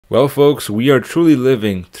Well, folks, we are truly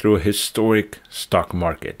living through a historic stock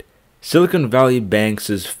market. Silicon Valley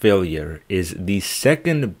Bank's failure is the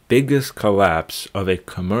second biggest collapse of a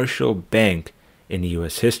commercial bank in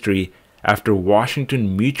U.S. history after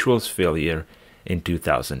Washington Mutual's failure in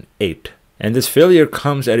 2008. And this failure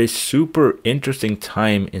comes at a super interesting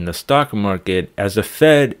time in the stock market as the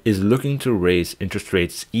Fed is looking to raise interest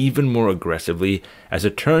rates even more aggressively as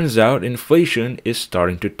it turns out inflation is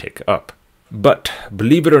starting to tick up. But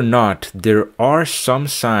believe it or not, there are some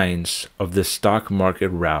signs of the stock market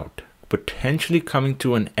rout potentially coming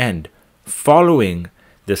to an end following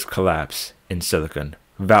this collapse in Silicon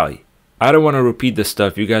Valley. I don't want to repeat the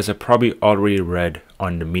stuff you guys have probably already read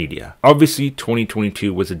on the media. Obviously,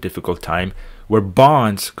 2022 was a difficult time where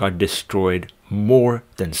bonds got destroyed more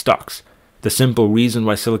than stocks. The simple reason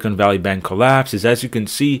why Silicon Valley Bank collapsed is, as you can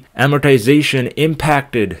see, amortization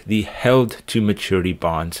impacted the held-to-maturity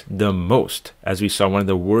bonds the most, as we saw one of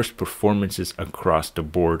the worst performances across the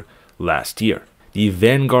board last year. The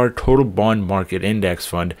Vanguard Total Bond Market Index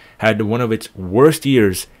Fund had one of its worst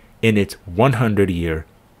years in its 100-year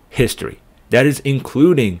history. That is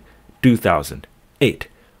including 2008.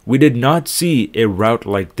 We did not see a rout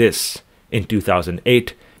like this in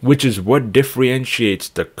 2008, which is what differentiates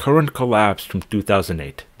the current collapse from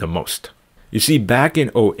 2008 the most. You see, back in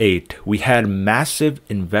 2008, we had massive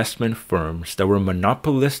investment firms that were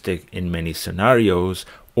monopolistic in many scenarios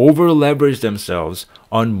over-leveraged themselves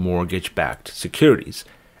on mortgage-backed securities.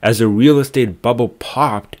 As the real estate bubble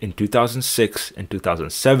popped in 2006 and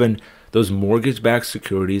 2007, those mortgage-backed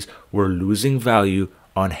securities were losing value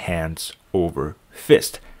on hands over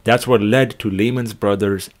fist. That's what led to Lehman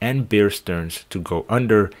Brothers and Bear Stearns to go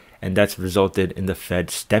under, and that's resulted in the Fed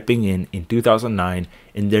stepping in 2009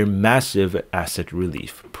 in their massive asset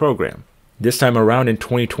relief program. This time around in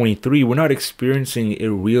 2023, we're not experiencing a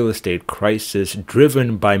real estate crisis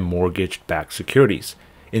driven by mortgage-backed securities.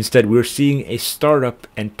 Instead, we're seeing a startup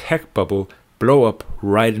and tech bubble blow up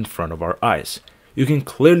right in front of our eyes. You can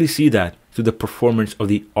clearly see that through the performance of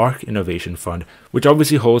the ARK Innovation Fund, which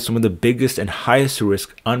obviously holds some of the biggest and highest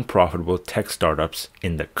risk unprofitable tech startups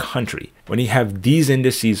in the country. When you have these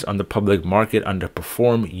indices on the public market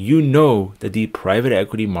underperform, you know that the private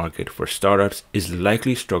equity market for startups is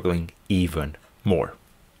likely struggling even more.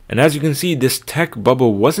 And as you can see, this tech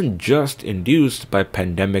bubble wasn't just induced by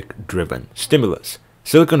pandemic-driven stimulus.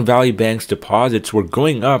 Silicon Valley Bank's deposits were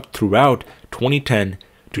going up throughout 2010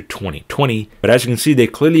 to 2020, but as you can see, they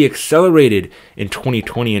clearly accelerated in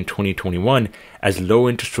 2020 and 2021 as low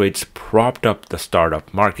interest rates propped up the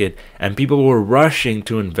startup market and people were rushing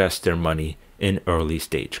to invest their money in early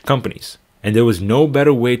stage companies. And there was no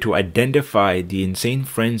better way to identify the insane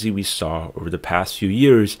frenzy we saw over the past few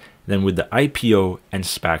years than with the IPO and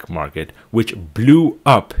SPAC market, which blew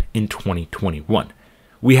up in 2021.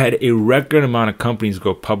 We had a record amount of companies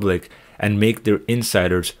go public and make their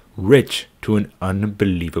insiders rich to an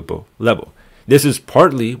unbelievable level. This is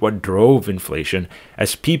partly what drove inflation,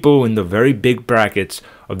 as people in the very big brackets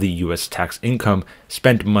of the US tax income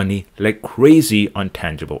spent money like crazy on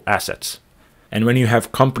tangible assets. And when you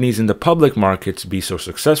have companies in the public markets be so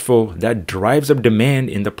successful, that drives up demand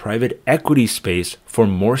in the private equity space for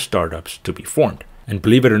more startups to be formed. And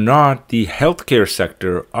believe it or not, the healthcare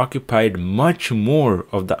sector occupied much more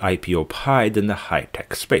of the IPO pie than the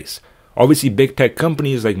high-tech space. Obviously, big tech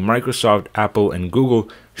companies like Microsoft, Apple, and Google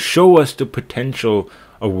show us the potential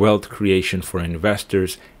of wealth creation for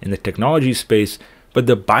investors in the technology space, but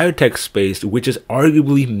the biotech space, which is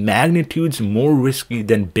arguably magnitudes more risky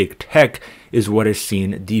than big tech, is what has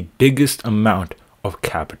seen the biggest amount of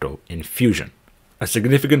capital infusion. A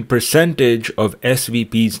significant percentage of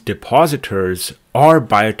SVB's depositors are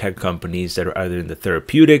biotech companies that are either in the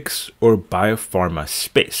therapeutics or biopharma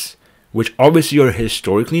space, which obviously are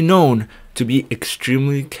historically known to be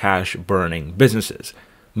extremely cash-burning businesses.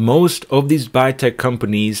 Most of these biotech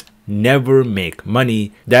companies never make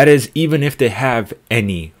money, that is, even if they have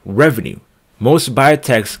any revenue. Most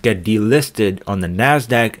biotechs get delisted on the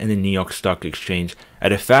NASDAQ and the New York Stock Exchange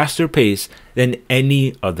at a faster pace than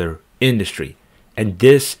any other industry. And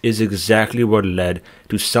this is exactly what led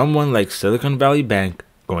to someone like Silicon Valley Bank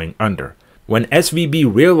going under. When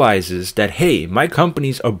SVB realizes that, hey, my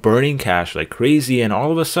companies are burning cash like crazy and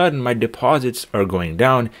all of a sudden my deposits are going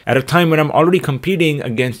down at a time when I'm already competing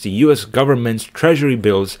against the US government's treasury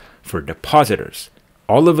bills for depositors.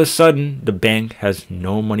 All of a sudden, the bank has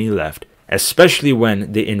no money left, especially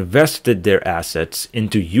when they invested their assets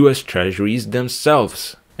into US treasuries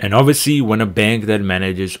themselves. And obviously, when a bank that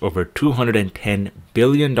manages over $210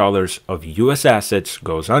 billion of US assets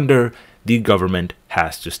goes under, the government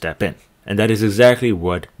has to step in. And that is exactly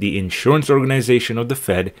what the insurance organization of the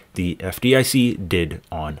Fed, the FDIC, did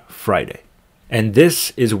on Friday. And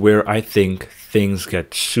this is where I think things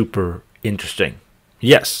get super interesting.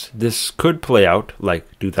 Yes, this could play out like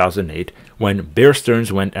 2008 when Bear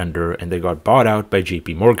Stearns went under and they got bought out by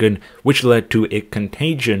JP Morgan, which led to a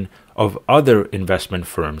contagion of other investment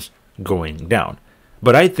firms going down.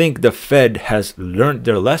 But I think the Fed has learned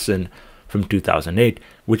their lesson from 2008,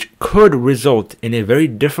 which could result in a very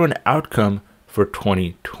different outcome for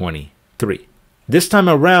 2023. This time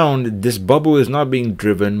around, this bubble is not being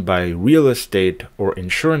driven by real estate or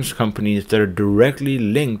insurance companies that are directly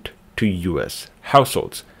linked to US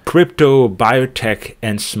households. Crypto, biotech,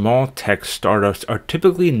 and small tech startups are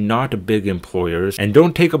typically not big employers and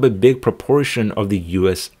don't take up a big proportion of the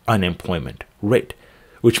US unemployment rate,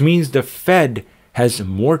 which means the Fed has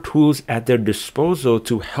more tools at their disposal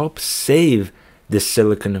to help save the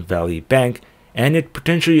Silicon Valley Bank, and it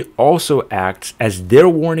potentially also acts as their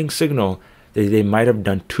warning signal that they might have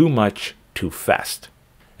done too much too fast.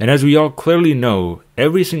 And as we all clearly know,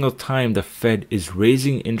 every single time the Fed is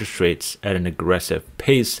raising interest rates at an aggressive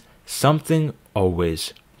pace, something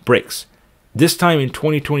always breaks. This time in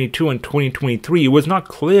 2022 and 2023, it was not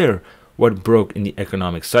clear what broke in the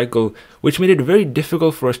economic cycle, which made it very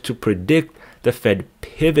difficult for us to predict the Fed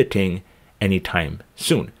pivoting anytime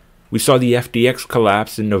soon. We saw the FTX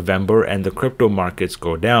collapse in November and the crypto markets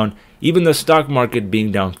go down, even the stock market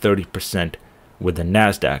being down 30% with the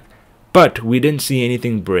Nasdaq. But we didn't see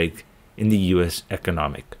anything break in the US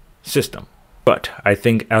economic system. But I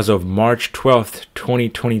think as of March 12th,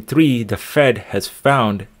 2023, the Fed has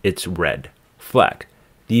found its red flag.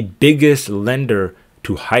 The biggest lender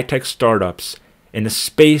to high-tech startups in a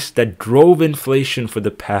space that drove inflation for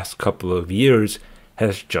the past couple of years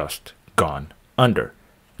has just gone under.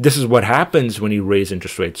 This is what happens when you raise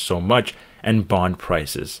interest rates so much and bond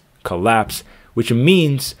prices collapse, which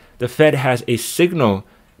means the Fed has a signal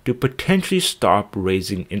to potentially stop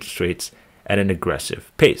raising interest rates at an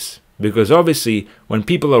aggressive pace. Because obviously, when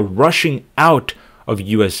people are rushing out of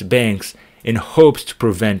US banks in hopes to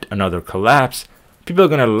prevent another collapse, people are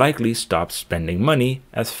going to likely stop spending money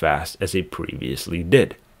as fast as they previously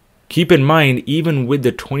did. Keep in mind, even with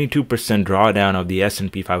the 22% drawdown of the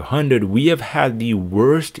S&P 500, we have had the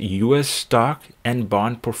worst US stock and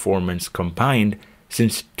bond performance combined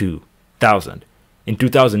since 2000. In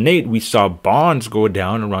 2008, we saw bonds go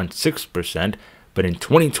down around 6%, but in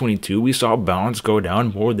 2022, we saw bonds go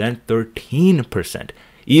down more than 13%,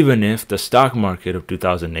 even if the stock market of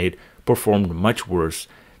 2008 performed much worse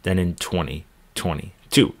than in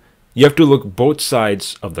 2022. You have to look both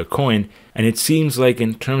sides of the coin, and it seems like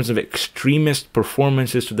in terms of extremist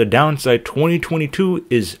performances to the downside, 2022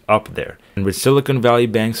 is up there. And with Silicon Valley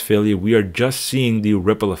Bank's failure, we are just seeing the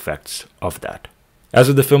ripple effects of that. As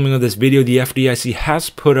of the filming of this video, the FDIC has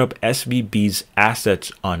put up SVB's assets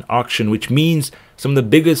on auction, which means some of the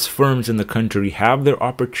biggest firms in the country have their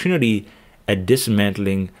opportunity at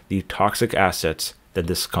dismantling the toxic assets that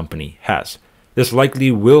this company has. This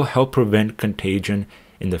likely will help prevent contagion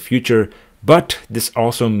in the future, but this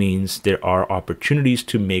also means there are opportunities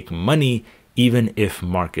to make money even if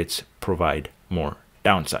markets provide more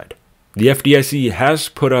downside. The FDIC has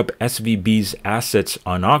put up SVB's assets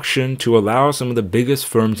on auction to allow some of the biggest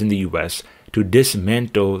firms in the US to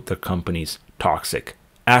dismantle the company's toxic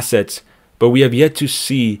assets, but we have yet to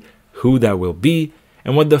see who that will be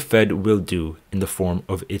and what the Fed will do in the form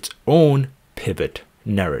of its own pivot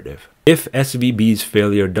narrative. If SVB's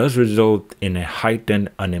failure does result in a heightened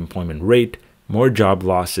unemployment rate, more job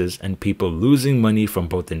losses, and people losing money from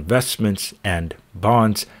both investments and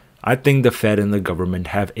bonds, I think the Fed and the government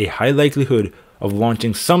have a high likelihood of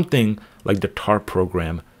launching something like the TARP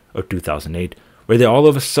program of 2008, where they all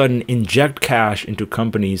of a sudden inject cash into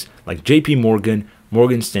companies like JP Morgan,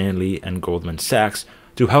 Morgan Stanley, and Goldman Sachs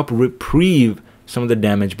to help reprieve some of the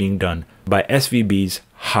damage being done by SVB's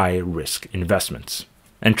high-risk investments.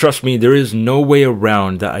 And trust me, there is no way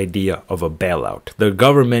around the idea of a bailout. The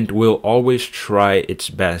government will always try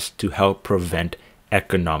its best to help prevent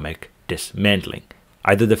economic dismantling.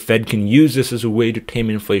 Either the Fed can use this as a way to tame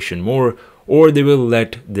inflation more, or they will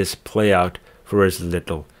let this play out for as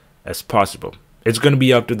little as possible. It's going to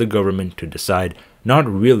be up to the government to decide, not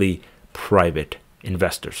really private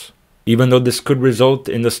investors. Even though this could result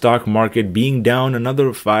in the stock market being down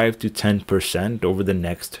another 5 to 10% over the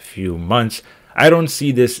next few months, I don't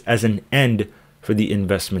see this as an end for the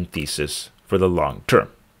investment thesis for the long term.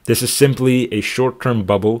 This is simply a short-term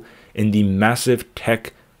bubble in the massive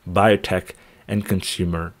tech, biotech, and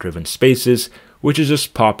consumer-driven spaces, which is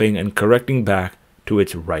just popping and correcting back to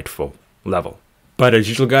its rightful level. But as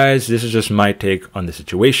usual, guys, this is just my take on the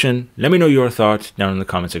situation. Let me know your thoughts down in the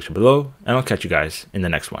comment section below, and I'll catch you guys in the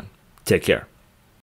next one. Take care.